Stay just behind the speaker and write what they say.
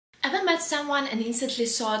Ever met someone and instantly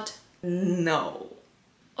thought, no,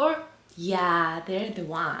 or yeah, they're the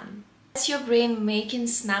one? That's your brain making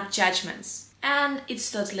snap judgments, and it's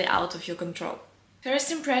totally out of your control. First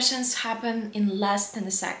impressions happen in less than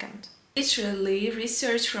a second. Literally,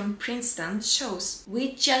 research from Princeton shows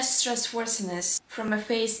we judge trustworthiness from a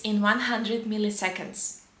face in 100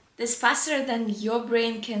 milliseconds. That's faster than your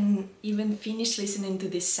brain can even finish listening to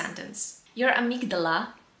this sentence. Your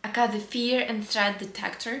amygdala, aka the fear and threat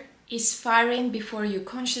detector, is firing before you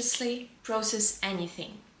consciously process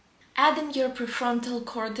anything. Add in your prefrontal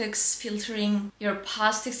cortex filtering your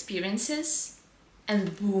past experiences,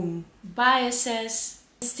 and boom, biases,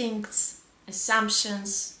 instincts,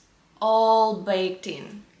 assumptions, all baked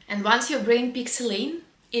in. And once your brain picks a lane,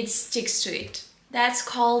 it sticks to it. That's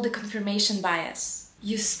called the confirmation bias.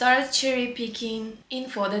 You start cherry-picking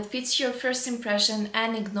info that fits your first impression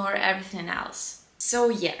and ignore everything else. So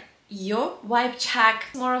yeah, your vibe check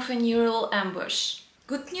is more of a neural ambush.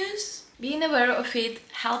 Good news? Being aware of it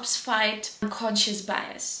helps fight unconscious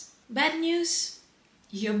bias. Bad news?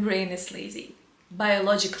 Your brain is lazy.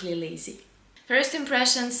 Biologically lazy. First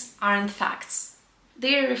impressions aren't facts.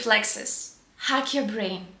 They're reflexes. Hack your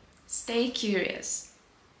brain. Stay curious.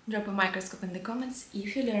 Drop a microscope in the comments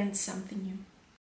if you learned something new.